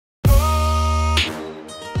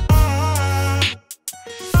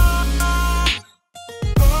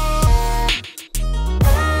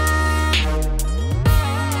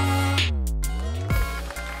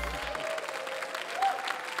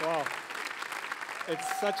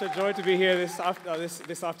It's such a joy to be here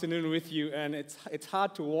this afternoon with you, and it's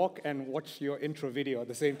hard to walk and watch your intro video at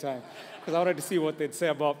the same time, because I wanted to see what they'd say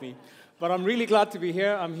about me. But I'm really glad to be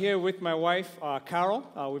here. I'm here with my wife, Carol.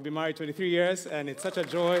 We've been married 23 years, and it's such a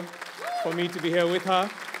joy for me to be here with her.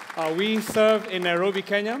 We serve in Nairobi,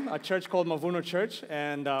 Kenya, a church called Mavuno Church,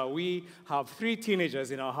 and we have 3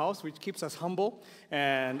 teenagers in our house, which keeps us humble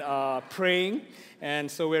and praying.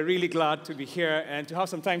 And so we're really glad to be here and to have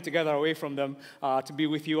some time together away from them to be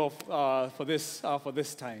with you all for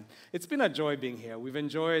this time. It's been a joy being here. We've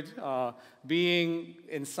enjoyed being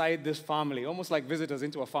inside this family, almost like visitors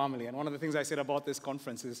into a family. And one of the things I said about this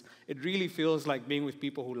conference is it really feels like being with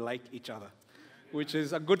people who like each other, which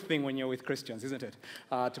is a good thing when you're with Christians, isn't it?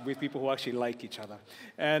 To be with people who actually like each other.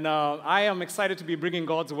 And I am excited to be bringing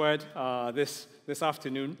God's word this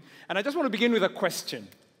afternoon. And I just want to begin with a question.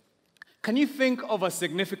 Can you think of a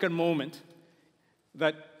significant moment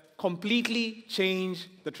that completely changed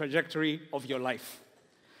the trajectory of your life?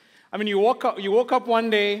 I mean, you woke up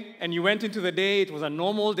one day and you went into the day. It was a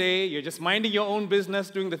normal day. You're just minding your own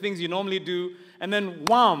business, doing the things you normally do. And then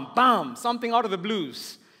wham, bam, something out of the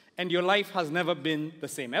blues. And your life has never been the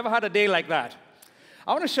same. Ever had a day like that?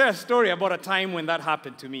 I want to share a story about a time when that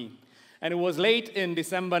happened to me. And it was late in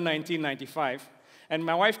December 1995. And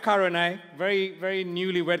my wife, Kara, and I, very, very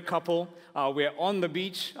newlywed couple, we're on the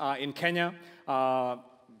beach in Kenya,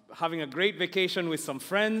 having a great vacation with some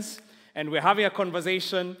friends. And we're having a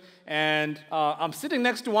conversation. And I'm sitting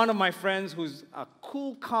next to one of my friends who's a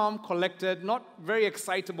cool, calm, collected, not very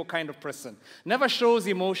excitable kind of person. Never shows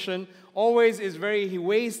emotion, always he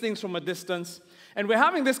weighs things from a distance. And we're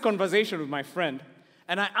having this conversation with my friend.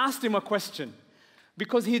 And I asked him a question,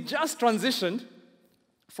 because he just transitioned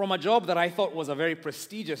from a job that I thought was a very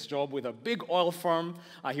prestigious job with a big oil firm.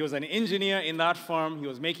 He was an engineer in that firm. He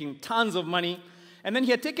was making tons of money. And then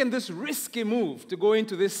he had taken this risky move to go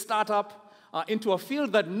into this startup, into a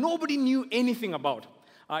field that nobody knew anything about.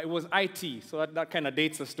 It was IT, so that kind of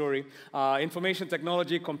dates the story. Information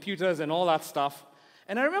technology, computers, and all that stuff.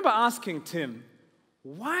 And I remember asking Tim,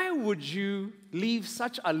 why would you leave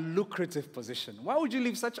such a lucrative position? Why would you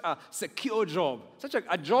leave such a secure job, such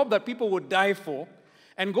a job that people would die for,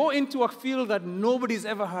 and go into a field that nobody's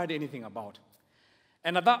ever heard anything about?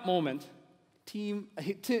 And at that moment, Tim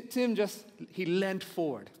he leaned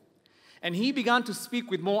forward. And he began to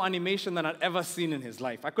speak with more animation than I'd ever seen in his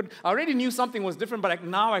life. I already knew something was different, but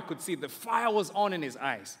now I could see the fire was on in his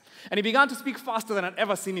eyes. And he began to speak faster than I'd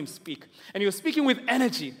ever seen him speak. And he was speaking with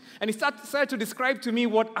energy. And he started to describe to me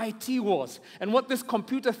what IT was and what this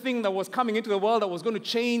computer thing that was coming into the world that was going to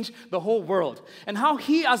change the whole world. And how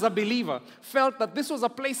he, as a believer, felt that this was a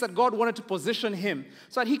place that God wanted to position him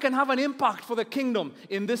so that he can have an impact for the kingdom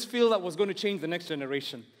in this field that was going to change the next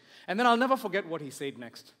generation. And then I'll never forget what he said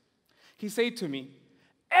next. He said to me,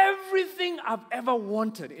 everything I've ever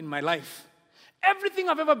wanted in my life, everything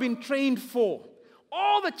I've ever been trained for,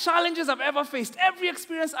 all the challenges I've ever faced, every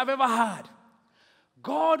experience I've ever had,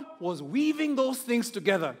 God was weaving those things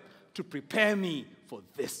together to prepare me for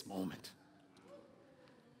this moment.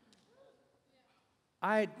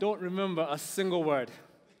 I don't remember a single word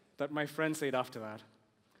that my friend said after that.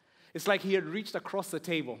 It's like he had reached across the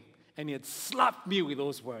table and he had slapped me with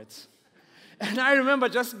those words. And I remember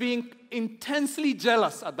just being intensely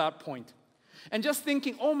jealous at that point. And just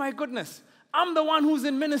thinking, oh my goodness, I'm the one who's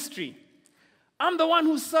in ministry. I'm the one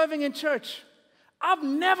who's serving in church. I've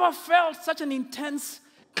never felt such an intense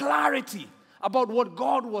clarity about what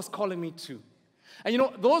God was calling me to. And you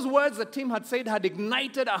know, those words that Tim had said had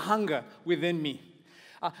ignited a hunger within me.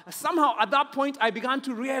 Somehow at that point, I began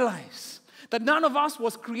to realize that none of us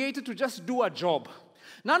was created to just do a job.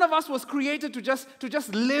 None of us was created to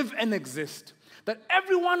just live and exist. That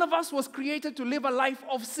every one of us was created to live a life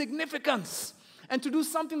of significance and to do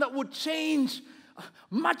something that would change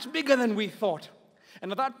much bigger than we thought.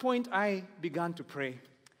 And at that point, I began to pray.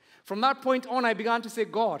 From that point on, I began to say,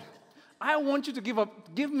 God, I want you to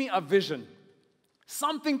give me a vision,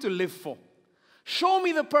 something to live for. Show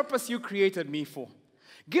me the purpose you created me for.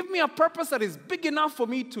 Give me a purpose that is big enough for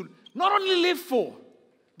me to not only live for,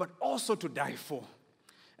 but also to die for.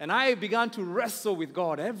 And I began to wrestle with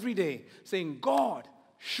God every day, saying, God,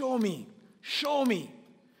 show me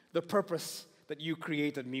the purpose that you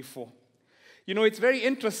created me for. You know, it's very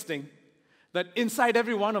interesting that inside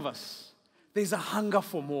every one of us, there's a hunger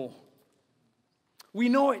for more. We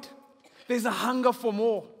know it. There's a hunger for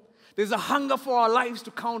more. There's a hunger for our lives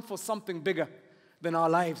to count for something bigger than our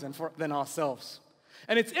lives and than ourselves.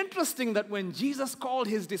 And it's interesting that when Jesus called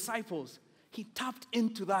his disciples, he tapped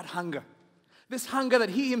into that hunger. This hunger that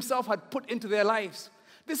he himself had put into their lives.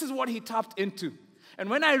 This is what he tapped into. And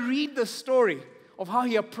when I read the story of how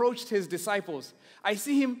he approached his disciples, I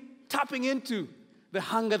see him tapping into the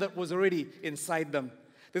hunger that was already inside them.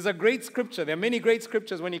 There's a great scripture. There are many great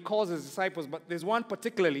scriptures when he calls his disciples, but there's one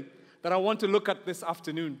particularly that I want to look at this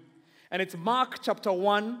afternoon. And it's Mark chapter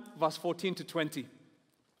 1, verse 14 to 20. It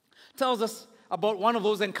tells us about one of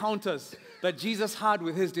those encounters that Jesus had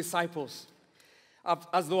with his disciples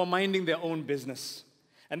as they were minding their own business.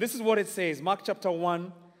 And this is what it says, Mark chapter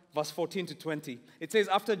 1, verse 14 to 20. It says,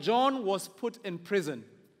 after John was put in prison,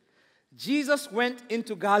 Jesus went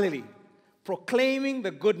into Galilee, proclaiming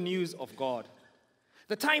the good news of God.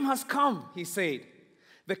 The time has come, he said.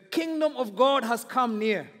 The kingdom of God has come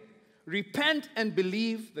near. Repent and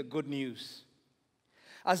believe the good news.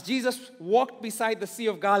 As Jesus walked beside the Sea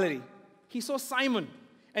of Galilee, he saw Simon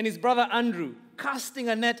and his brother Andrew casting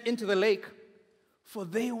a net into the lake, for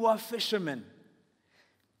they were fishermen.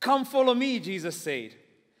 Come follow me, Jesus said,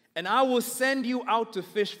 and I will send you out to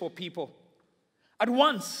fish for people. At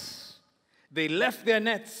once, they left their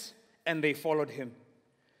nets and they followed him.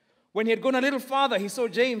 When he had gone a little farther, he saw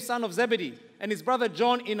James, son of Zebedee, and his brother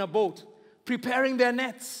John in a boat, preparing their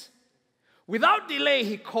nets. Without delay,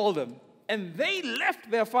 he called them, and they left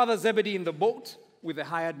their father Zebedee in the boat with the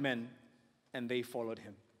hired men, and they followed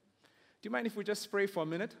him. Do you mind if we just pray for a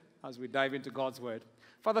minute as we dive into God's word?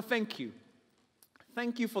 Father, thank you.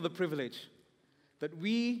 Thank you for the privilege that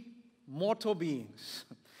we, mortal beings,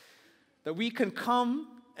 that we can come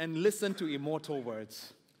and listen to immortal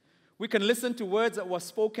words. We can listen to words that were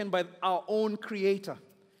spoken by our own Creator,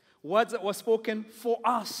 words that were spoken for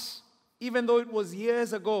us, even though it was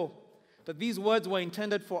years ago that these words were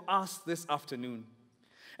intended for us this afternoon.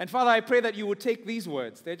 And Father, I pray that you would take these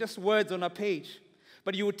words. They're just words on a page.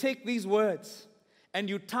 But you would take these words and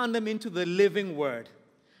you turn them into the living word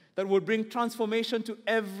that would bring transformation to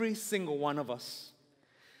every single one of us.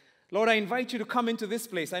 Lord, I invite you to come into this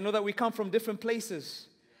place. I know that we come from different places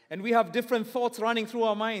and we have different thoughts running through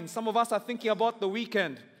our minds. Some of us are thinking about the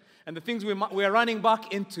weekend and the things we are running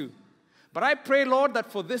back into. But I pray, Lord,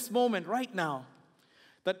 that for this moment right now,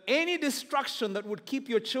 that any distraction that would keep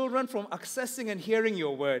your children from accessing and hearing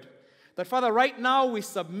your word, that Father, right now we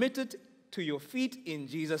submit it to your feet in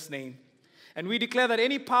Jesus' name. And we declare that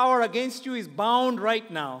any power against you is bound right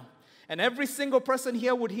now. And every single person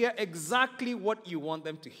here would hear exactly what you want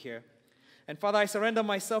them to hear. And Father, I surrender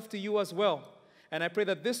myself to you as well. And I pray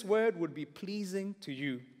that this word would be pleasing to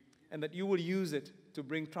you and that you will use it to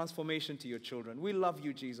bring transformation to your children. We love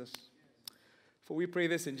you, Jesus. For we pray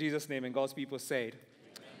this in Jesus' name, and God's people said,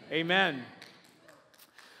 Amen.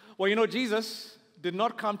 Well, you know, Jesus did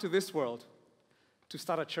not come to this world to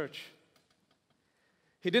start a church.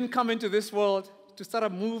 He didn't come into this world to start a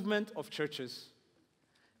movement of churches.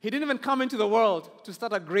 He didn't even come into the world to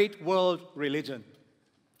start a great world religion.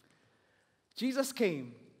 Jesus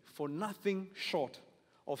came for nothing short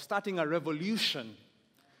of starting a revolution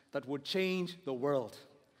that would change the world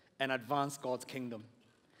and advance God's kingdom.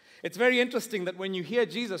 It's very interesting that when you hear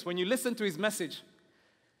Jesus, when you listen to his message,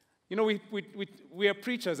 you know, we are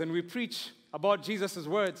preachers and we preach about Jesus'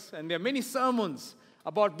 words, and there are many sermons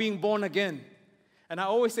about being born again. And I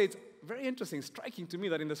always say it's very interesting, striking to me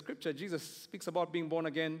that in the scripture, Jesus speaks about being born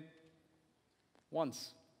again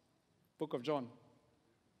once. Book of John,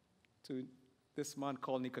 to this man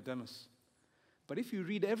called Nicodemus. But if you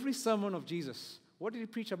read every sermon of Jesus, what did he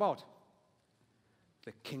preach about?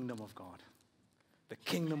 The kingdom of God. The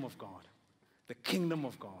kingdom of God. The kingdom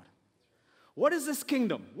of God. What is this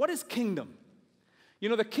kingdom? What is kingdom? You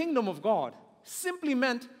know, the kingdom of God simply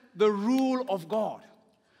meant the rule of God,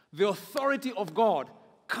 the authority of God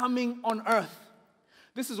coming on earth.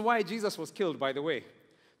 This is why Jesus was killed, by the way,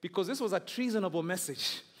 because this was a treasonable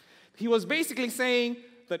message. He was basically saying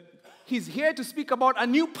that he's here to speak about a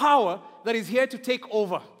new power that is here to take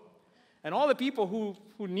over. And all the people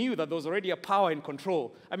who knew that there was already a power in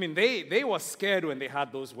control, I mean, they were scared when they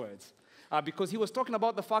heard those words. Because he was talking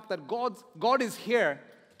about the fact that God is here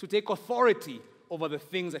to take authority over the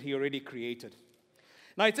things that he already created.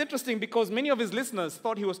 Now, it's interesting because many of his listeners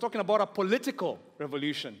thought he was talking about a political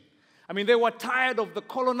revolution. I mean, they were tired of the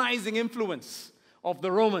colonizing influence of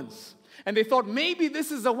the Romans. And they thought maybe this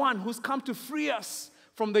is the one who's come to free us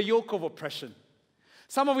from the yoke of oppression.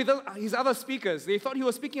 Some of his other speakers, they thought he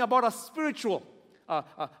was speaking about a spiritual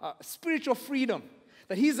freedom.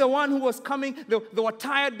 That he's the one who was coming. They were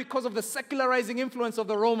tired because of the secularizing influence of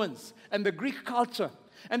the Romans and the Greek culture.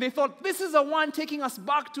 And they thought, this is the one taking us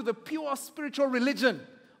back to the pure spiritual religion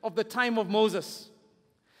of the time of Moses.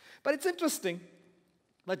 But it's interesting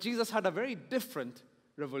that Jesus had a very different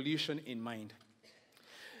revolution in mind.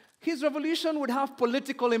 His revolution would have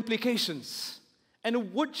political implications, and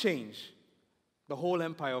it would change the whole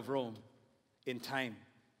empire of Rome. in time.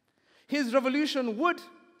 His revolution would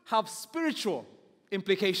have spiritual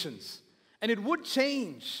implications, and it would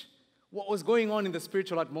change what was going on in the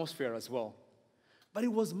spiritual atmosphere as well. But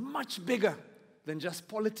it was much bigger than just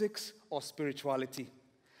politics or spirituality.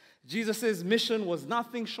 Jesus' mission was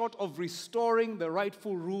nothing short of restoring the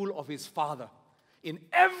rightful rule of his Father in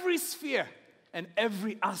every sphere and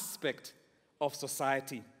every aspect of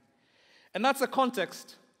society. And that's a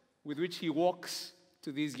context with which he walks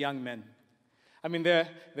to these young men. I mean,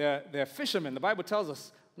 they're fishermen. The Bible tells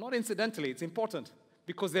us, not incidentally, it's important,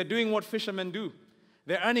 because they're doing what fishermen do.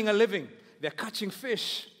 They're earning a living. They're catching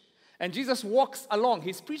fish. And Jesus walks along.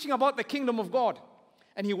 He's preaching about the kingdom of God.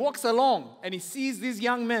 And he walks along and he sees these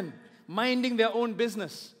young men minding their own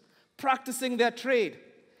business, practicing their trade,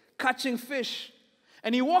 catching fish.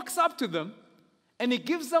 And he walks up to them and he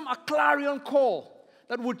gives them a clarion call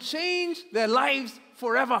that would change their lives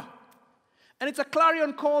forever. And it's a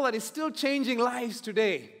clarion call that is still changing lives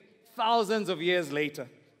today, thousands of years later.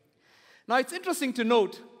 Now, it's interesting to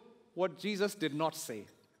note what Jesus did not say.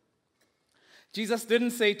 Jesus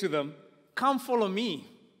didn't say to them, "Come follow me,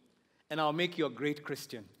 and I'll make you a great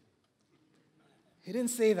Christian." He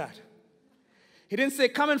didn't say that. He didn't say,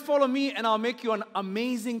 "Come and follow me, and I'll make you an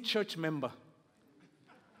amazing church member."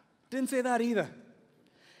 Didn't say that either.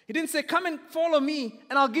 He didn't say, "Come and follow me,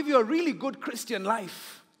 and I'll give you a really good Christian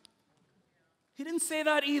life." He didn't say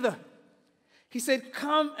that either. He said,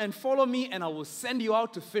 "Come and follow me, and I will send you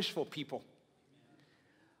out to fish for people."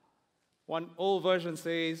 One old version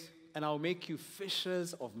says, "And I'll make you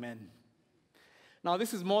fishers of men." Now,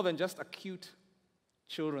 this is more than just a cute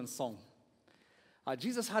children's song.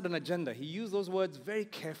 Jesus had an agenda. He used those words very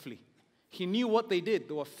carefully. He knew what they did.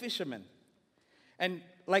 They were fishermen. And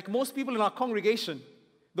like most people in our congregation,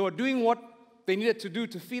 they were doing what they needed to do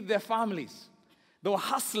to feed their families. They were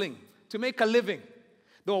hustling to make a living.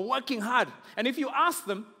 They were working hard. And if you ask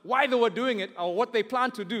them why they were doing it or what they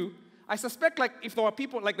planned to do, I suspect like if there were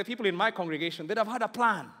people like the people in my congregation, they'd have had a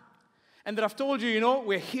plan. And they'd have told you,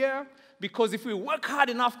 we're here because if we work hard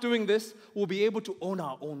enough doing this, we'll be able to own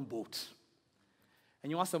our own boat.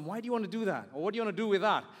 And you ask them, why do you want to do that? Or what do you want to do with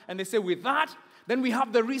that? And they say, with that, then we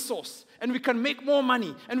have the resource, and we can make more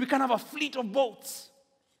money, and we can have a fleet of boats.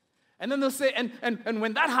 And then they'll say, and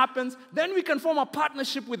when that happens, then we can form a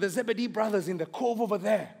partnership with the Zebedee brothers in the cove over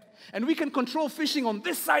there. And we can control fishing on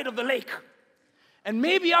this side of the lake. And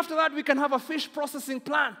maybe after that, we can have a fish processing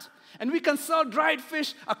plant. And we can sell dried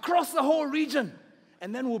fish across the whole region.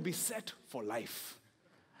 And then we'll be set for life.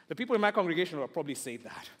 The people in my congregation will probably say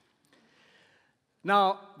that.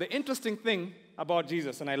 Now, the interesting thing about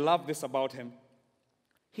Jesus, and I love this about him,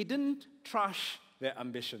 he didn't trash their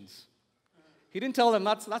ambitions. He didn't tell them,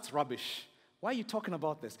 that's rubbish. Why are you talking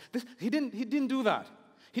about this? He didn't do that.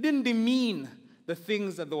 He didn't demean the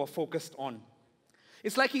things that they were focused on.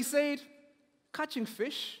 It's like he said, catching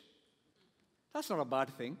fish, that's not a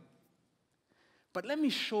bad thing. But let me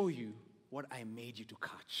show you what I made you to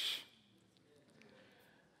catch.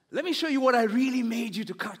 Let me show you what I really made you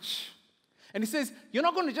to catch. And he says, you're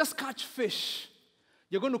not going to just catch fish.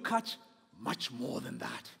 You're going to catch much more than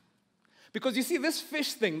that. Because you see, this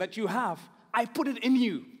fish thing that you have, I put it in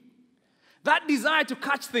you. That desire to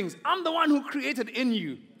catch things, I'm the one who created in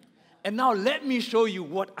you. And now let me show you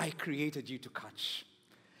what I created you to catch.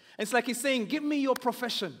 And it's like he's saying, give me your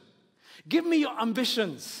profession. Give me your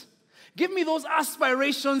ambitions. Give me those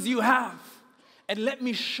aspirations you have. And let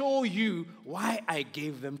me show you why I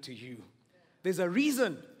gave them to you. There's a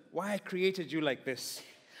reason why I created you like this.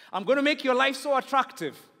 I'm going to make your life so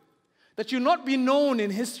attractive that you'll not be known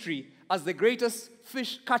in history as the greatest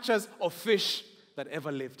fish catchers of fish that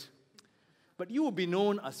ever lived. But you will be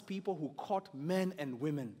known as people who caught men and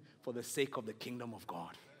women for the sake of the kingdom of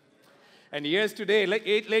God. And years today,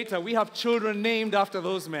 later, we have children named after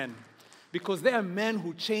those men because they are men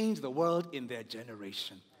who changed the world in their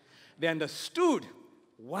generation. They understood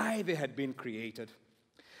why they had been created.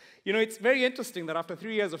 It's very interesting that after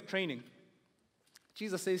 3 years of training,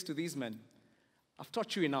 Jesus says to these men, I've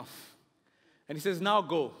taught you enough. And he says, now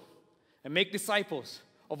go and make disciples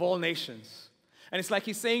of all nations. And it's like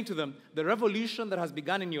he's saying to them, the revolution that has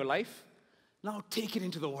begun in your life, now take it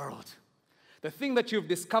into the world. The thing that you've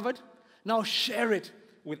discovered, now share it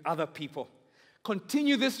with other people.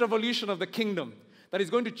 Continue this revolution of the kingdom that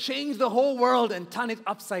is going to change the whole world and turn it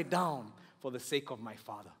upside down for the sake of my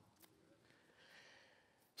Father.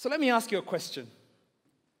 So let me ask you a question.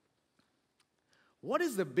 What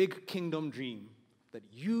is the big kingdom dream that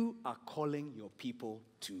you are calling your people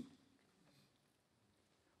to?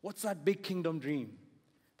 What's that big kingdom dream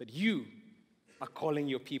that you are calling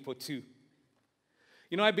your people to?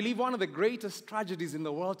 I believe one of the greatest tragedies in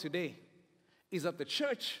the world today is that the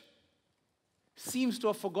church seems to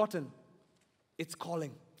have forgotten its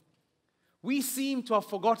calling. We seem to have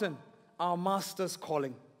forgotten our master's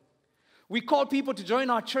calling. We call people to join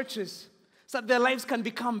our churches so that their lives can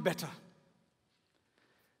become better.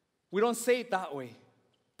 We don't say it that way,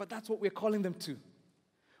 but that's what we're calling them to.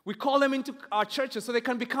 We call them into our churches so they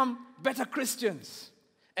can become better Christians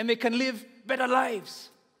and they can live better lives.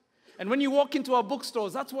 And when you walk into our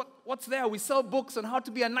bookstores, that's what's there. We sell books on how to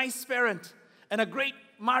be a nice parent and a great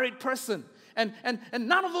married person. And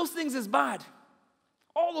none of those things is bad.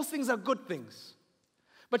 All those things are good things.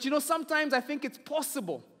 But sometimes I think it's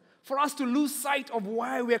possible for us to lose sight of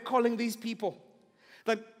why we're calling these people.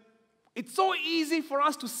 That it's so easy for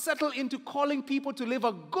us to settle into calling people to live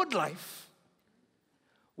a good life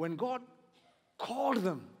when God called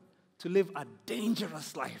them to live a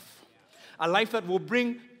dangerous life. A life that will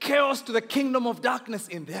bring chaos to the kingdom of darkness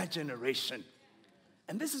in their generation.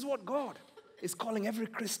 And this is what God is calling every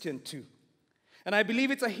Christian to. And I believe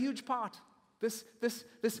it's a huge part. This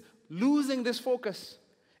losing this focus,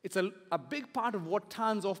 it's a big part of what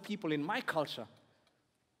turns off people in my culture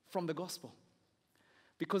from the gospel.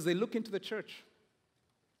 Because they look into the church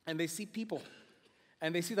and they see people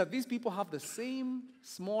and they see that these people have the same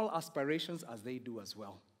small aspirations as they do as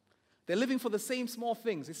well. They're living for the same small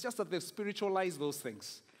things. It's just that they've spiritualized those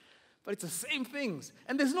things. But it's the same things.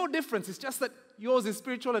 And there's no difference. It's just that yours is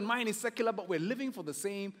spiritual and mine is secular, but we're living for the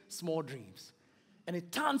same small dreams. And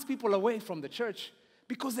it turns people away from the church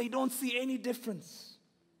because they don't see any difference.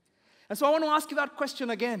 And so I want to ask you that question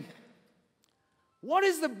again. What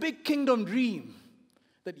is the big kingdom dream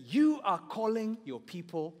that you are calling your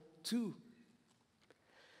people to?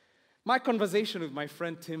 My conversation with my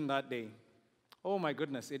friend Tim that day, oh my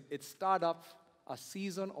goodness, it started up a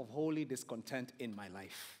season of holy discontent in my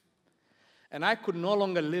life. And I could no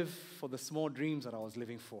longer live for the small dreams that I was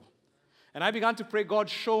living for. And I began to pray, God,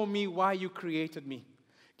 show me why you created me.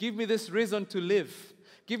 Give me this reason to live.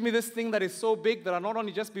 Give me this thing that is so big that I'll not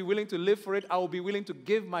only just be willing to live for it, I will be willing to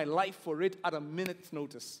give my life for it at a minute's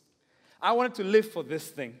notice. I wanted to live for this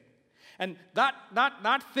thing. And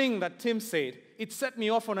that thing that Tim said, it set me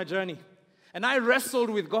off on a journey. And I wrestled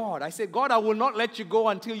with God. I said, God, I will not let you go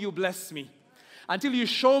until you bless me, until you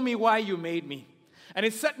show me why you made me. And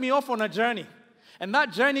it set me off on a journey. And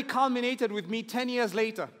that journey culminated with me 10 years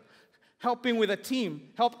later, helped by a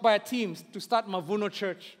team to start Mavuno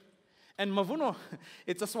Church. And Mavuno,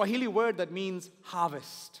 it's a Swahili word that means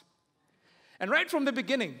harvest. And right from the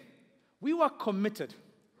beginning, we were committed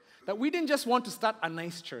that we didn't just want to start a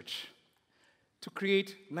nice church to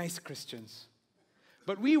create nice Christians,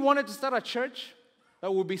 but we wanted to start a church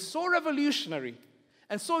that would be so revolutionary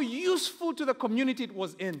and so useful to the community it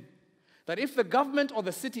was in, that if the government or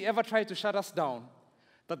the city ever tried to shut us down,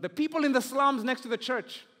 that the people in the slums next to the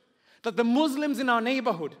church, that the Muslims in our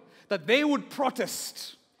neighborhood, that they would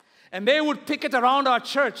protest and they would picket around our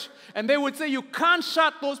church and they would say, you can't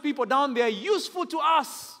shut those people down, they are useful to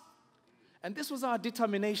us. And this was our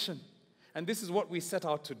determination, and this is what we set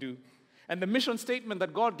out to do. And the mission statement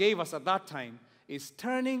that God gave us at that time is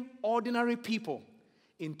turning ordinary people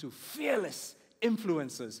into fearless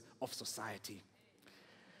influencers of society.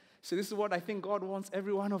 So this is what I think God wants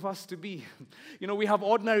every one of us to be. We have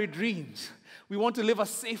ordinary dreams. We want to live a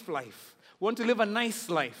safe life. We want to live a nice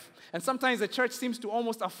life. And sometimes the church seems to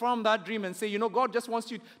almost affirm that dream and say, God just wants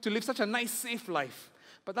you to live such a nice, safe life.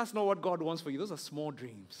 But that's not what God wants for you. Those are small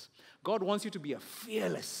dreams. God wants you to be a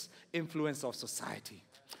fearless influencer of society.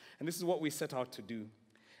 And this is what we set out to do.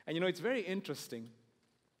 And it's very interesting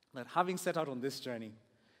that having set out on this journey,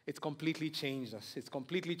 it's completely changed us. It's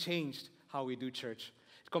completely changed how we do church.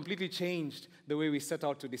 It completely changed the way we set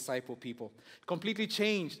out to disciple people. It completely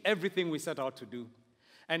changed everything we set out to do.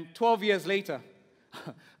 And 12 years later,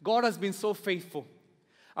 God has been so faithful.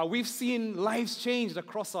 We've seen lives changed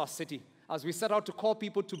across our city as we set out to call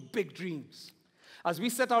people to big dreams. As we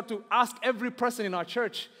set out to ask every person in our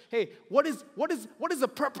church, hey, what is the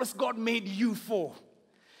purpose God made you for?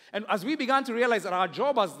 And as we began to realize that our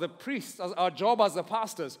job as the priests, our job as the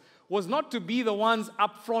pastors, was not to be the ones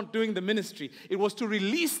up front doing the ministry. It was to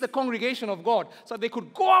release the congregation of God so that they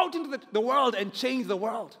could go out into the world and change the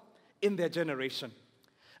world in their generation.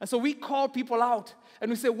 And so we call people out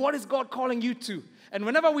and we say, what is God calling you to? And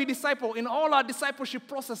whenever we disciple, in all our discipleship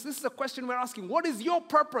process, this is a question we're asking. What is your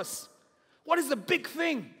purpose? What is the big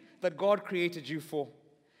thing that God created you for?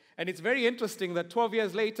 And it's very interesting that 12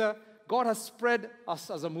 years later, God has spread us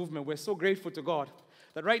as a movement. We're so grateful to God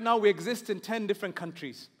that right now we exist in 10 different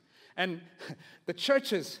countries. And the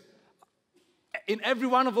churches in every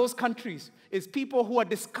one of those countries is people who are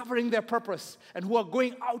discovering their purpose and who are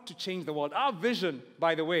going out to change the world. Our vision,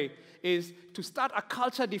 by the way, is to start a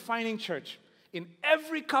culture-defining church in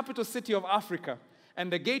every capital city of Africa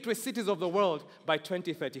and the gateway cities of the world by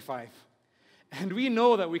 2035. And we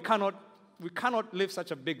know that we cannot live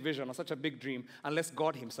such a big vision or such a big dream unless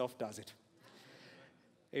God himself does it.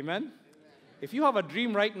 Amen? If you have a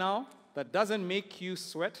dream right now that doesn't make you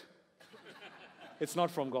sweat, it's not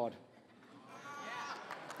from God.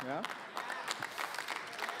 Yeah?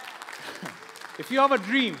 If you have a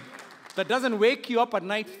dream that doesn't wake you up at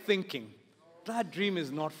night thinking, that dream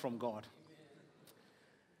is not from God.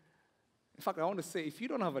 In fact, I want to say, if you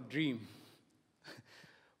don't have a dream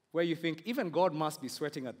where you think, even God must be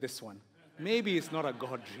sweating at this one, maybe it's not a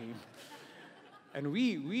God dream. And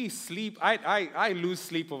we sleep, I lose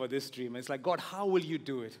sleep over this dream. It's like, God, how will you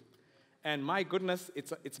do it? And my goodness,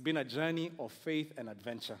 it's been a journey of faith and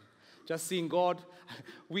adventure. Just seeing God.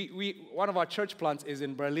 One of our church plants is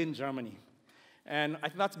in Berlin, Germany. And I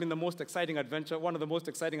think that's been the most exciting adventure, one of the most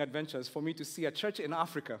exciting adventures for me to see a church in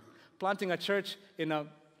Africa, planting a church in a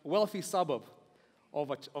wealthy suburb of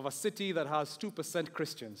a city that has 2%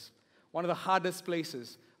 Christians. One of the hardest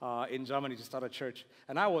places in Germany to start a church.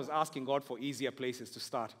 And I was asking God for easier places to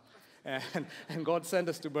start. And God sent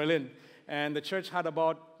us to Berlin. And the church had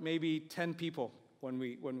about maybe 10 people when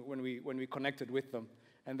we connected with them.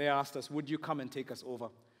 And they asked us, would you come and take us over?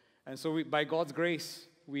 And so by God's grace,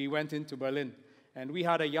 we went into Berlin. And we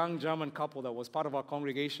had a young German couple that was part of our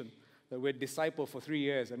congregation that we'd discipled for 3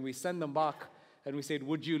 years. And we sent them back and we said,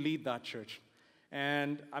 would you lead that church?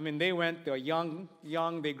 And I mean, they were young,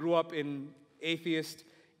 they grew up in atheist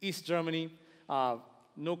East Germany,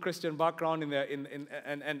 no Christian background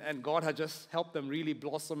and God had just helped them really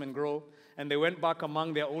blossom and grow. And they went back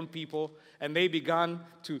among their own people, and they began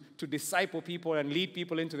to disciple people and lead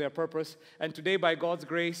people into their purpose. And today, by God's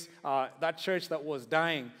grace, that church that was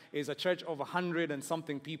dying is a church of 100 and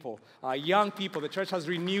something people, young people. The church has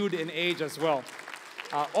renewed in age as well.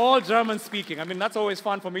 All German speaking. I mean, that's always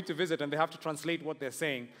fun for me to visit, and they have to translate what they're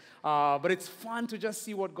saying. But it's fun to just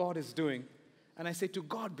see what God is doing. And I say, to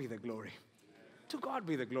God be the glory. To God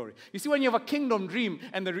be the glory. You see, when you have a kingdom dream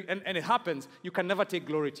and it happens, you can never take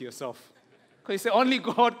glory to yourself. Because you say, only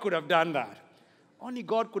God could have done that. Only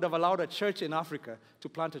God could have allowed a church in Africa to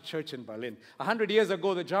plant a church in Berlin. 100 years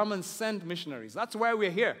ago, the Germans sent missionaries. That's why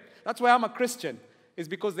we're here. That's why I'm a Christian, is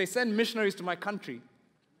because they send missionaries to my country.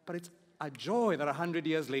 But it's a joy that 100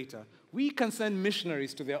 years later, we can send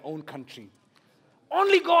missionaries to their own country.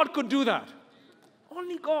 Only God could do that.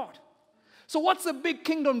 Only God. So what's a big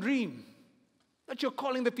kingdom dream that you're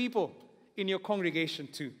calling the people in your congregation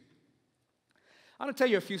to? I'm going to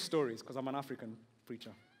tell you a few stories because I'm an African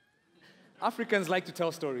preacher. Africans like to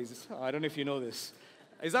tell stories. I don't know if you know this.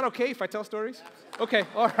 Is that okay if I tell stories? Okay,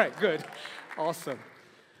 all right, good. Awesome.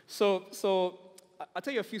 So I'll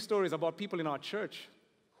tell you a few stories about people in our church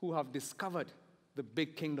who have discovered the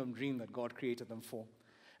big kingdom dream that God created them for.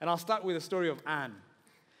 And I'll start with the story of Anne.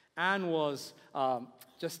 Anne was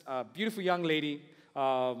just a beautiful young lady,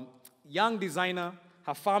 young designer.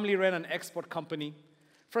 Her family ran an export company.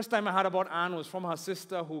 First time I heard about Anne was from her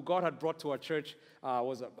sister, who God had brought to our church,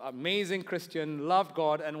 was an amazing Christian, loved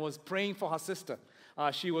God, and was praying for her sister.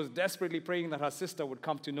 She was desperately praying that her sister would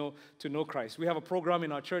come to know Christ. We have a program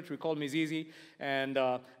in our church we call Muriithi, and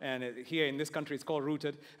here in this country it's called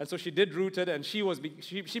Rooted. And so she did Rooted, and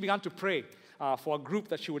she began to pray for a group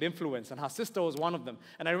that she would influence, and her sister was one of them.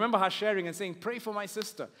 And I remember her sharing and saying, pray for my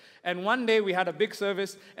sister. And one day we had a big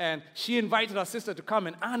service, and she invited her sister to come,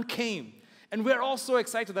 and Anne came. And we're all so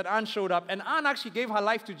excited that Anne showed up. And Anne actually gave her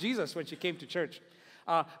life to Jesus when she came to church.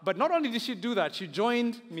 But not only did she do that, she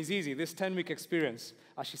joined Muriithi, this 10-week experience.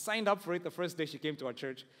 She signed up for it the first day she came to our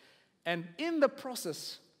church. And in the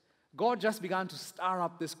process, God just began to stir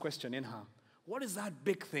up this question in her. What is that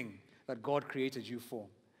big thing that God created you for?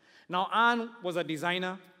 Now, Anne was a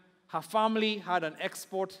designer. Her family had an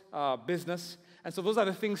export business. And so those are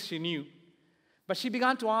the things she knew. But she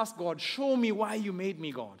began to ask God, show me why you made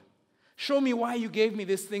me, God. Show me why you gave me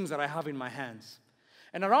these things that I have in my hands.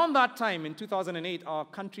 And around that time, in 2008, our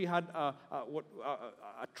country had a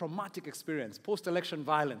traumatic experience, post-election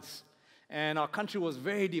violence. And our country was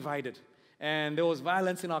very divided. And there was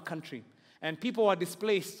violence in our country. And people were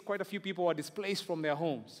displaced. Quite a few people were displaced from their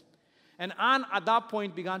homes. And Anne, at that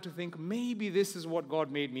point, began to think, maybe this is what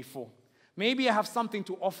God made me for. Maybe I have something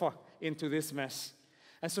to offer into this mess.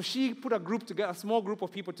 And so she put a small group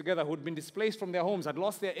of people together who had been displaced from their homes, had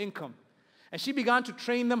lost their income. And she began to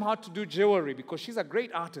train them how to do jewelry because she's a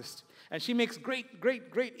great artist. And she makes great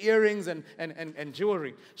earrings and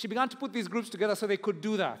jewelry. She began to put these groups together so they could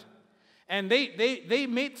do that. And they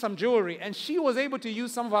made some jewelry, and she was able to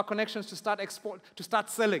use some of our connections to start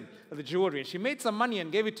selling the jewelry. And she made some money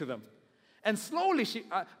and gave it to them. And slowly,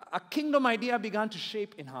 a kingdom idea began to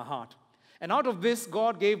shape in her heart. And out of this,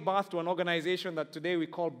 God gave birth to an organization that today we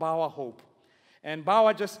call Bawa Hope. And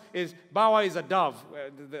Bawa is a dove.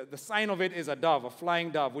 The sign of it is a dove, a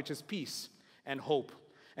flying dove, which is peace and hope.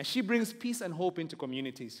 And she brings peace and hope into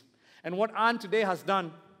communities. And what Anne today has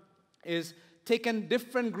done is taken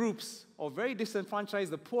different groups of very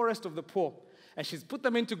disenfranchised, the poorest of the poor, and she's put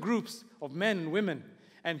them into groups of men and women.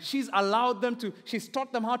 And she's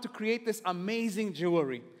taught them how to create this amazing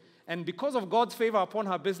jewelry. And because of God's favor upon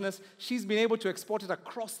her business, she's been able to export it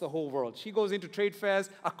across the whole world. She goes into trade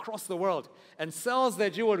fairs across the world and sells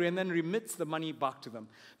their jewelry and then remits the money back to them.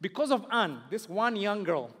 Because of Anne, this one young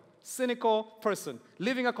girl, cynical person,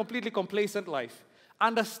 living a completely complacent life,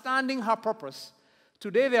 understanding her purpose,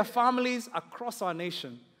 today there are families across our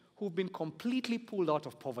nation who've been completely pulled out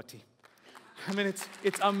of poverty. I mean,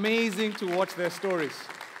 it's amazing to watch their stories.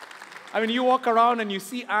 I mean, you walk around and you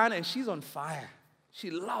see Anne and she's on fire.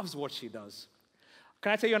 She loves what she does.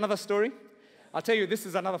 Can I tell you another story? I'll tell you, this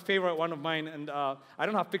is another favorite one of mine, and I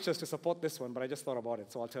don't have pictures to support this one, but I just thought about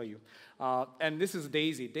it, so I'll tell you. And this is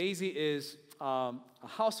Daisy. Daisy is a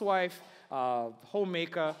housewife,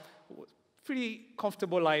 homemaker, pretty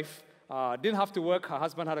comfortable life, didn't have to work, her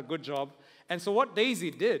husband had a good job. And so what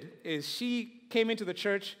Daisy did is she came into the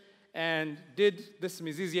church and did this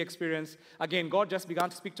Muriithi experience. Again, God just began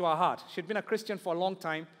to speak to her heart. She'd been a Christian for a long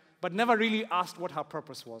time, but never really asked what her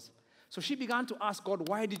purpose was. So she began to ask God,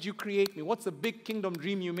 why did you create me? What's the big kingdom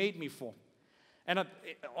dream you made me for? And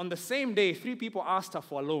on the same day, 3 people asked her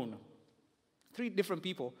for a loan. 3 different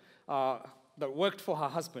people that worked for her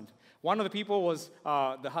husband. One of the people was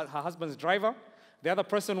her husband's driver. The other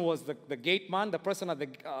person was the gate man, the person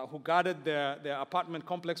who guarded their apartment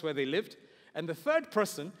complex where they lived. And the third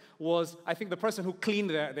person was, I think, the person who cleaned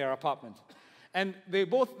their apartment. And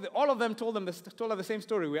all of them told her the same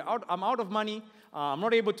story. I'm out of money. I'm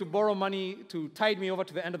not able to borrow money to tide me over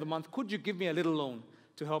to the end of the month. Could you give me a little loan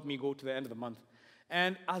to help me go to the end of the month?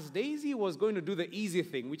 And as Daisy was going to do the easy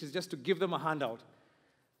thing, which is just to give them a handout,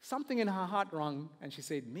 something in her heart rung, and she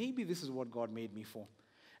said, maybe this is what God made me for.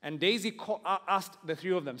 And Daisy asked the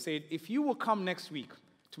 3 of them, said, if you will come next week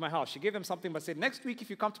to my house. She gave them something, but said, next week if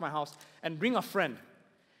you come to my house and bring a friend,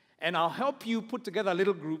 and I'll help you put together a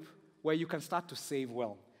little group where you can start to save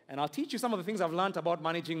well. And I'll teach you some of the things I've learned about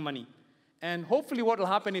managing money. And hopefully what will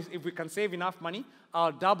happen is if we can save enough money,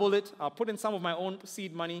 I'll double it, I'll put in some of my own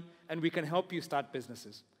seed money, and we can help you start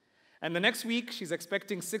businesses. And the next week, she's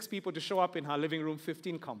expecting 6 people to show up in her living room,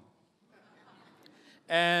 15 come.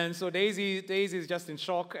 And so Daisy is just in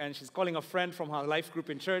shock, and she's calling a friend from her life group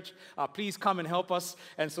in church, please come and help us.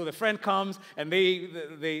 And so the friend comes, and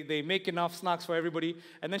they make enough snacks for everybody.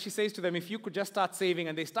 And then she says to them, if you could just start saving,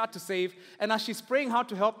 and they start to save. And as she's praying how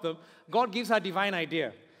to help them, God gives her a divine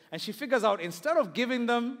idea. And she figures out, instead of giving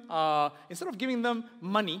them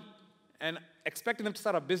money and expecting them to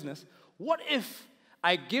start a business, what if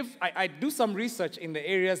I do some research in the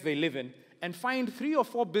areas they live in and find 3 or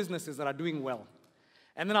 4 businesses that are doing well?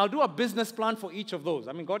 And then I'll do a business plan for each of those.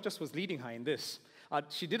 I mean, God just was leading her in this.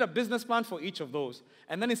 She did a business plan for each of those.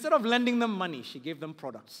 And then instead of lending them money, she gave them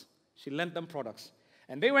products. She lent them products.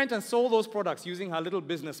 And they went and sold those products using her little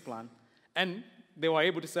business plan. And they were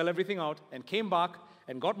able to sell everything out and came back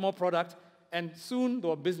and got more product. And soon there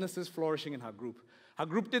were businesses flourishing in her group. Her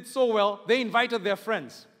group did so well, they invited their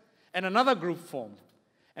friends. And another group formed.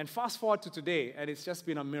 And fast forward to today, and it's just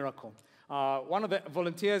been a miracle. One of the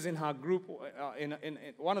volunteers in her group,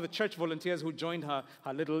 one of the church volunteers who joined her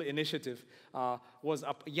little initiative was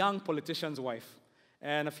a young politician's wife.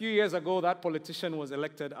 And a few years ago, that politician was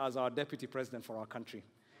elected as our deputy president for our country.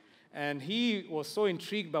 And he was so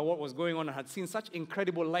intrigued by what was going on and had seen such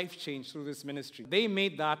incredible life change through this ministry. They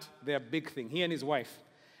made that their big thing, he and his wife.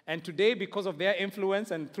 And today, because of their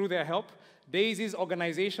influence and through their help, Daisy's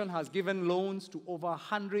organization has given loans to over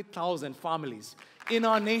 100,000 families in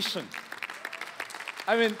our nation.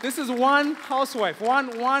 I mean, this is one housewife,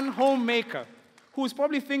 one homemaker who's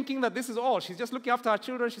probably thinking that this is all. She's just looking after her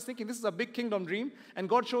children. She's thinking this is a big kingdom dream. And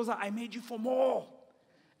God shows her, I made you for more.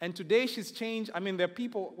 And today she's changed. I mean, there are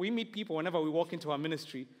people, we meet people whenever we walk into our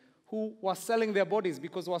ministry who were selling their bodies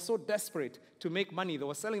because they were so desperate to make money. They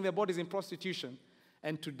were selling their bodies in prostitution.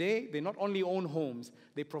 And today, they not only own homes,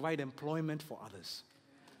 they provide employment for others.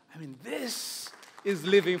 I mean, this is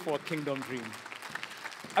living for a kingdom dream.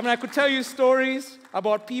 I mean, I could tell you stories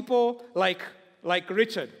about people like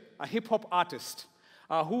Richard, a hip-hop artist,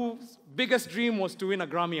 whose biggest dream was to win a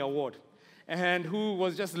Grammy Award, and who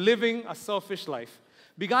was just living a selfish life.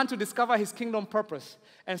 began to discover his kingdom purpose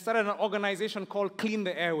and started an organization called Clean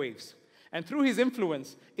the Airwaves. And through his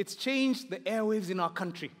influence, it's changed the airwaves in our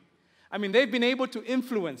country. I mean, they've been able to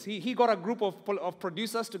influence. He got a group of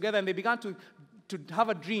producers together, and they began to have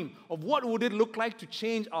a dream of what would it look like to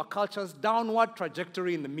change our culture's downward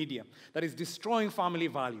trajectory in the media that is destroying family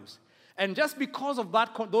values. And just because of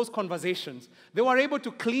those conversations, they were able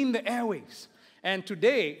to clean the airwaves. And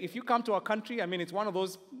today, if you come to our country, I mean, it's one of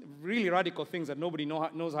those really radical things that nobody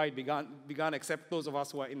knows how it began except those of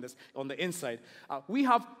us who are on the inside. We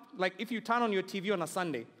have, like, if you turn on your TV on a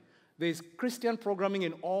Sunday, there's Christian programming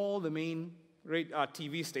in all the main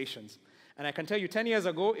TV stations. And I can tell you, 10 years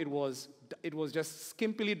ago, it was just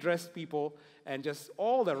skimpily dressed people and just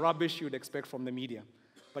all the rubbish you'd expect from the media.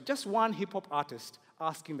 But just one hip-hop artist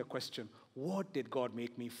asking the question, what did God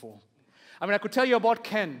make me for? I mean, I could tell you about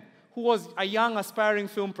Ken, who was a young, aspiring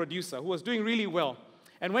film producer who was doing really well.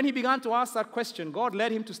 And when he began to ask that question, God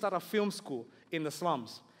led him to start a film school in the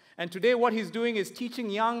slums. And today what he's doing is teaching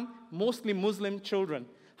young, mostly Muslim children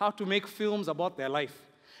how to make films about their life.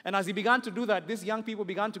 And as he began to do that, these young people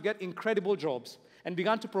began to get incredible jobs and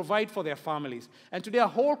began to provide for their families. And today a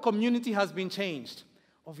whole community has been changed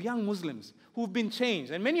of young Muslims who've been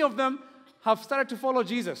changed. And many of them have started to follow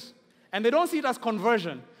Jesus. And they don't see it as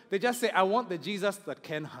conversion. They just say, I want the Jesus that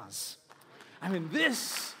Ken has. I mean,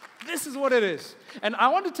 this is what it is. And I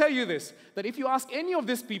want to tell you this, that if you ask any of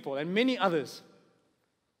these people and many others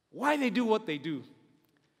why they do what they do,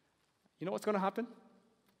 you know what's going to happen?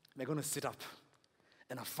 They're going to sit up.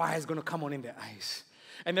 And a fire is going to come on in their eyes.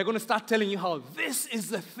 And they're going to start telling you how this is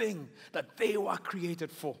the thing that they were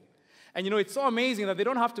created for. And you know, it's so amazing that they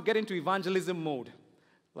don't have to get into evangelism mode,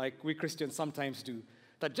 like we Christians sometimes do.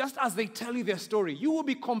 That just as they tell you their story, you will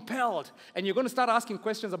be compelled. And you're going to start asking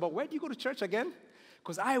questions about, where do you go to church again?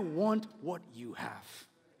 Because I want what you have.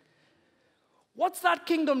 What's that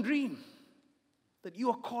kingdom dream that you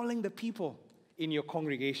are calling the people in your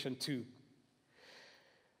congregation to?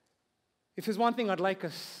 If there's one thing I'd like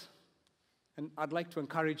us, and I'd like to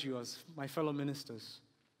encourage you as my fellow ministers,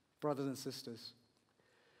 brothers and sisters,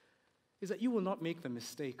 is that you will not make the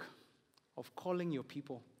mistake of calling your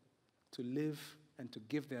people to live and to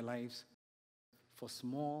give their lives for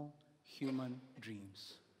small human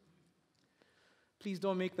dreams. Please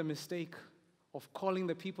don't make the mistake of calling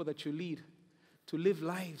the people that you lead to live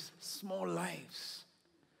lives, small lives,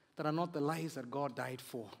 that are not the lives that God died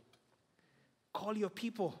for. Call your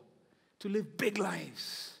people to live big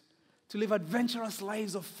lives, to live adventurous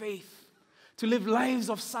lives of faith, to live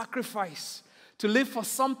lives of sacrifice, to live for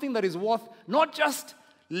something that is worth not just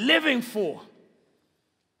living for,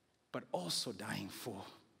 but also dying for.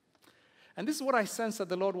 And this is what I sense that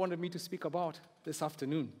the Lord wanted me to speak about this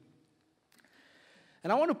afternoon.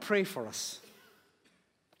 And I want to pray for us.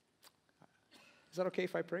 Is that okay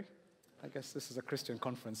if I pray? I guess this is a Christian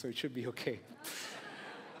conference, so it should be okay.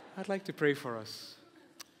 I'd like to pray for us.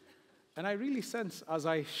 And I really sense, as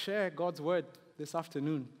I share God's word this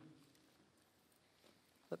afternoon,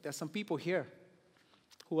 that there's some people here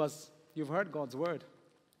who, as you've heard God's word,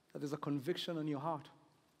 that there's a conviction in your heart.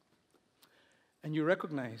 And you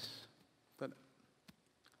recognize that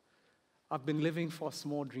I've been living for a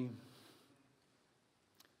small dream.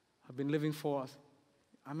 I've been living for,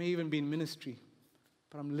 I may even be in ministry,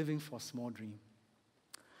 but I'm living for a small dream.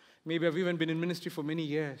 Maybe I've even been in ministry for many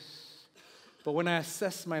years. But when I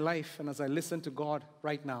assess my life and as I listen to God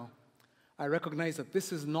right now, I recognize that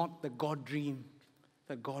this is not the God dream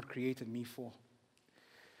that God created me for.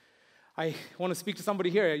 I want to speak to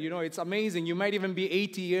somebody here. You know, it's amazing. You might even be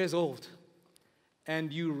 80 years old.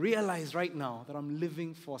 And you realize right now that I'm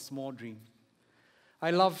living for a small dream.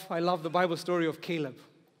 I love the Bible story of Caleb,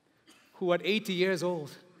 who at 80 years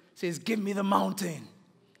old says, give me the mountain.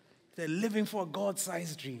 They're living for a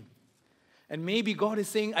God-sized dream. And maybe God is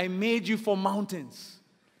saying, I made you for mountains,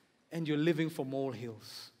 and you're living for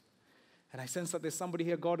molehills. And I sense that there's somebody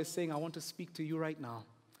here, God is saying, I want to speak to you right now.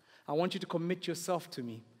 I want you to commit yourself to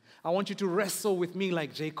me. I want you to wrestle with me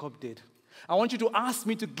like Jacob did. I want you to ask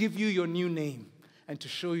me to give you your new name and to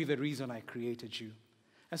show you the reason I created you.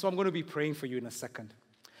 And so I'm going to be praying for you in a second.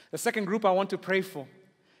 The second group I want to pray for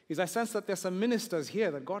is I sense that there's some ministers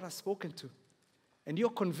here that God has spoken to, and you're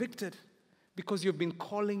convicted because you've been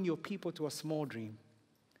calling your people to a small dream.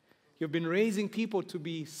 You've been raising people to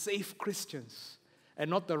be safe Christians and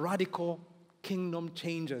not the radical kingdom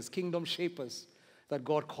changers, kingdom shapers that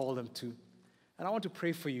God called them to. And I want to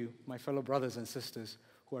pray for you, my fellow brothers and sisters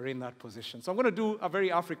who are in that position. So I'm going to do a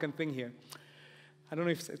very African thing here. I don't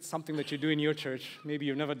know if it's something that you do in your church. Maybe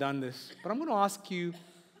you've never done this. But I'm going to ask you,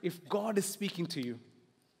 if God is speaking to you,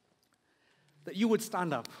 that you would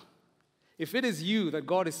stand up. If it is you that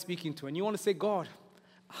God is speaking to and you want to say, God,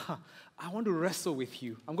 I want to wrestle with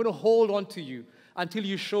you. I'm going to hold on to you until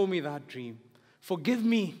you show me that dream. Forgive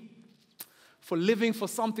me for living for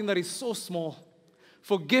something that is so small.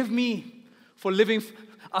 Forgive me for living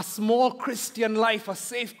a small Christian life, a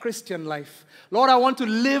safe Christian life. Lord, I want to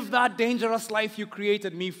live that dangerous life you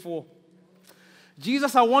created me for.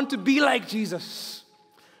 Jesus, I want to be like Jesus.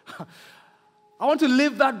 I want to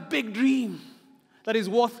live that big dream that is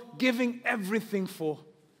worth giving everything for.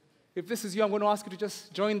 If this is you, I'm going to ask you to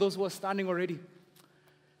just join those who are standing already.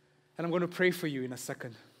 And I'm going to pray for you in a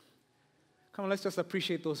second. Come on, let's just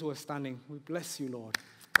appreciate those who are standing. We bless you, Lord.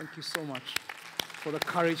 Thank you so much for the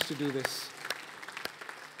courage to do this.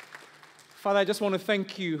 Father, I just want to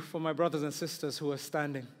thank you for my brothers and sisters who are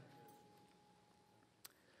standing.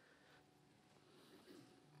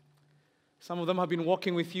 Some of them have been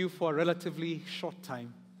walking with you for a relatively short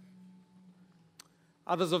time.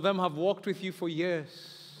 Others of them have walked with you for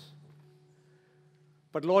years.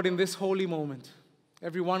 But Lord, in this holy moment,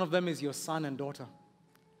 every one of them is your son and daughter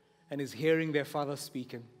and is hearing their father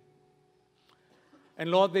speaking. And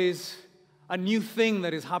Lord, there's a new thing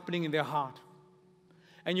that is happening in their heart.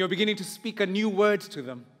 And you're beginning to speak a new word to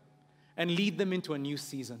them and lead them into a new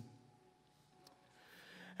season.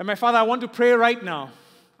 And my Father, I want to pray right now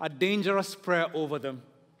a dangerous prayer over them.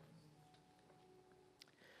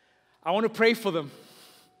 I want to pray for them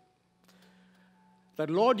that,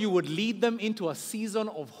 Lord, you would lead them into a season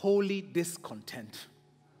of holy discontent.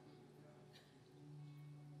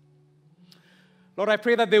 Lord, I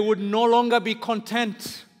pray that they would no longer be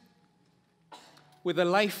content with the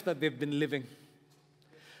life that they've been living.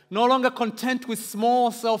 No longer content with small,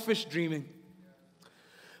 selfish dreaming.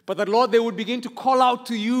 But that, Lord, they would begin to call out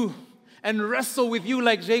to you and wrestle with you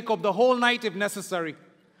like Jacob the whole night if necessary.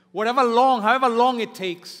 However long it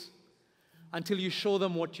takes, until you show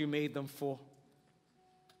them what you made them for.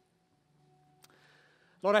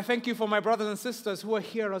 Lord, I thank you for my brothers and sisters who are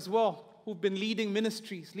here as well, who've been leading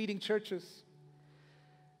ministries, leading churches.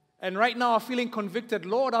 And right now are feeling convicted.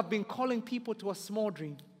 Lord, I've been calling people to a small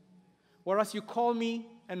dream, whereas you call me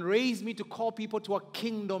and raise me to call people to a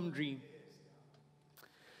kingdom dream.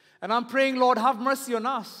 And I'm praying, Lord, have mercy on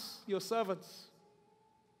us, your servants.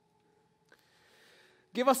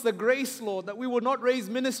 Give us the grace, Lord, that we will not raise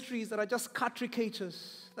ministries that are just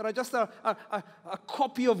caricatures, that are just a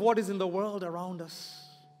copy of what is in the world around us.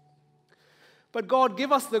 But God,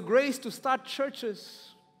 give us the grace to start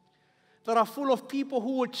churches that are full of people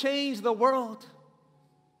who will change the world.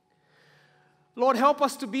 Lord, help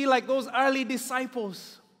us to be like those early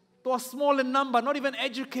disciples, who are small in number, not even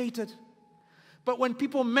educated. But when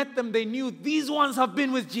people met them, they knew these ones have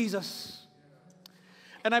been with Jesus.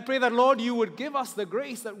 And I pray that, Lord, you would give us the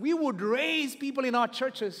grace that we would raise people in our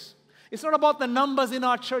churches. It's not about the numbers in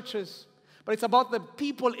our churches, but it's about the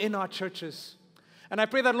people in our churches. And I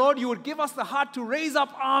pray that, Lord, you would give us the heart to raise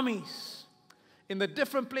up armies in the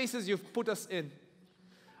different places you've put us in.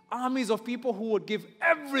 Armies of people who would give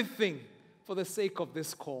everything for the sake of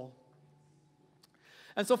this call.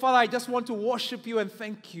 And so, Father, I just want to worship you and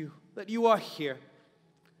thank you that you are here.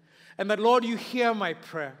 And that, Lord, you hear my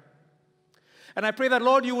prayer. And I pray that,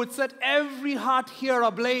 Lord, you would set every heart here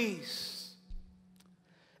ablaze.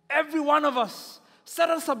 Every one of us, set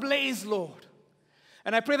us ablaze, Lord.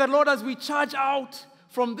 And I pray that, Lord, as we charge out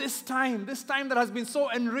from this time that has been so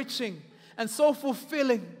enriching and so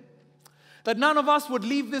fulfilling, that none of us would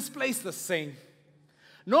leave this place the same.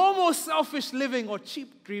 No more selfish living or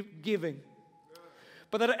cheap giving.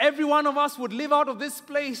 But that every one of us would live out of this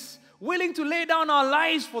place willing to lay down our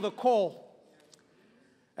lives for the call.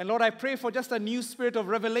 And Lord, I pray for just a new spirit of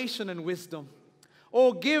revelation and wisdom.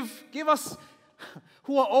 Oh, give us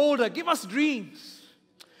who are older, give us dreams.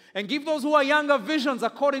 And give those who are younger visions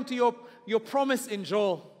according to your promise in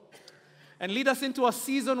Joel. And lead us into a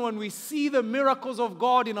season when we see the miracles of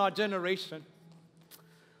God in our generation.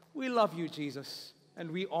 We love you, Jesus,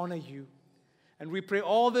 and we honor you. And we pray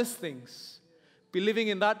all these things, believing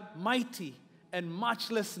in that mighty and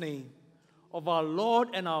matchless name of our Lord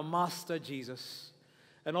and our Master Jesus.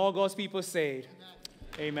 And all God's people said,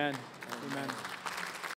 Amen. Amen. Amen.